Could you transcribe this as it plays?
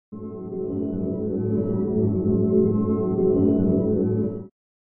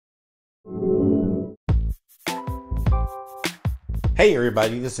Hey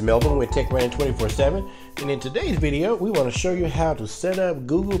everybody, this is Melvin with Tech Running 24/7, and in today's video we want to show you how to set up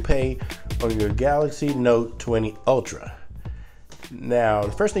Google Pay on your Galaxy Note 20 Ultra. Now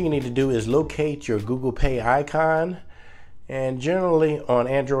the first thing you need to do is locate your Google Pay icon, and generally on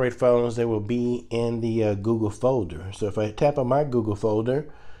Android phones they will be in the Google folder. So if I tap on my Google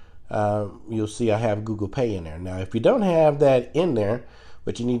folder, you'll see I have Google Pay in there. Now if you don't have that in there,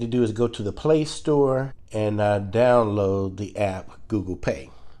 what you need to do is go to the Play Store and download the app Google Pay.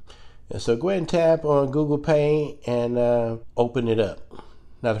 And so go ahead and tap on Google Pay and open it up.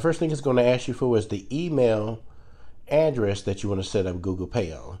 Now the first thing it's going to ask you for is the email address that you want to set up Google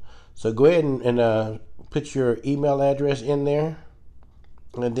Pay on. So go ahead and put your email address in there,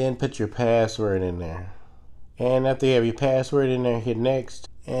 and then put your password in there. And after you have your password in there, hit next,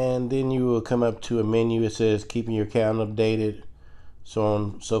 and then you will come up to a menu. It says keeping your account updated, so on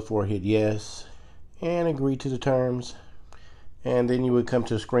and so forth. Hit yes and agree to the terms, and then you would come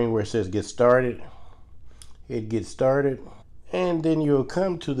to a screen where it says get started. Hit get started, and then you'll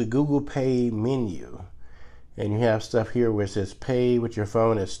come to the Google Pay menu, and you have stuff here where it says pay with your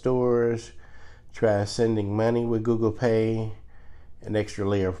phone at stores, try sending money with Google Pay, an extra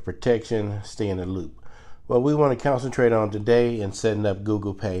layer of protection, stay in the loop. What we want to concentrate on today in setting up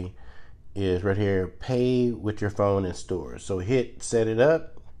Google Pay is right here, pay with your phone in stores. So hit set it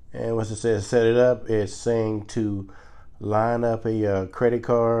up, and once it says set it up, it's saying to line up a credit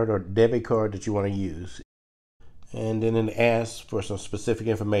card or debit card that you want to use, and then it asks for some specific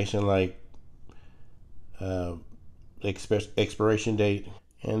information like expiration date.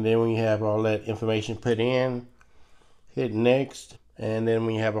 And then when you have all that information put in, hit next, and then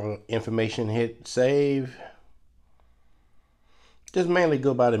when you have all information, hit save. Just mainly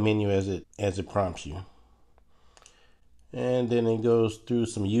go by the menu as it prompts you, and then it goes through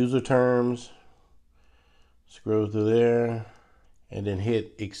some user terms. Scroll through there, and then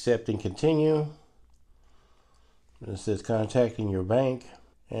hit accept and continue. It says contacting your bank,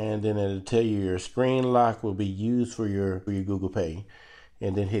 and then it'll tell you your screen lock will be used for your Google Pay,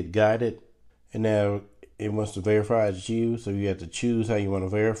 and then hit guided. And now it wants to verify it's you, so you have to choose how you want to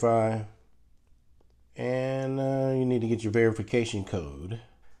verify. And you need to get your verification code.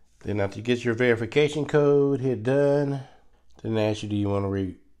 Then after you get your verification code, hit done. Then it asks you, do you want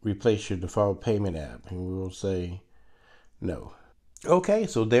to replace your default payment app? And we'll say no. Okay,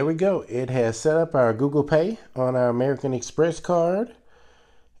 so there we go. It has set up our Google Pay on our American Express card,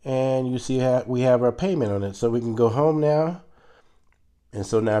 and you see how we have our payment on it. So we can go home now. And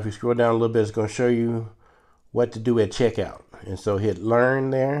so now if you scroll down a little bit, it's going to show you what to do at checkout. And so hit learn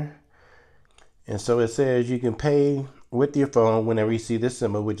there. And so it says you can pay with your phone whenever you see this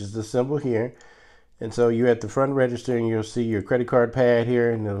symbol, which is the symbol here. And so you're at the front register, and you'll see your credit card pad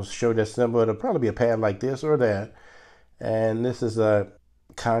here, and it'll show that symbol. It'll probably be a pad like this or that. And this is a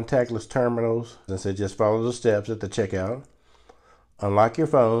contactless terminals. And so just follow the steps at the checkout. Unlock your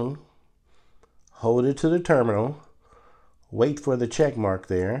phone, hold it to the terminal, wait for the check mark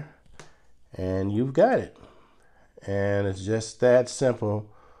there, and you've got it. And it's just that simple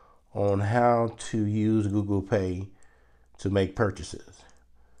on how to use Google Pay to make purchases.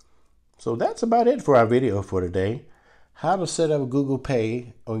 So that's about it for our video for today. How to set up Google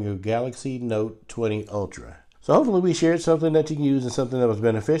Pay on your Galaxy Note 20 Ultra. So hopefully we shared something that you can use and something that was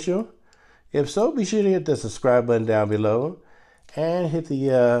beneficial. If so, be sure to hit the subscribe button down below and hit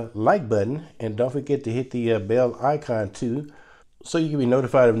the like button. And don't forget to hit the bell icon too, so you can be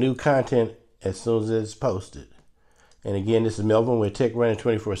notified of new content as soon as it's posted. And again, this is Melvin with Tech Running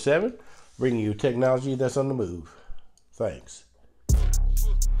 24/7, bringing you technology that's on the move. Thanks.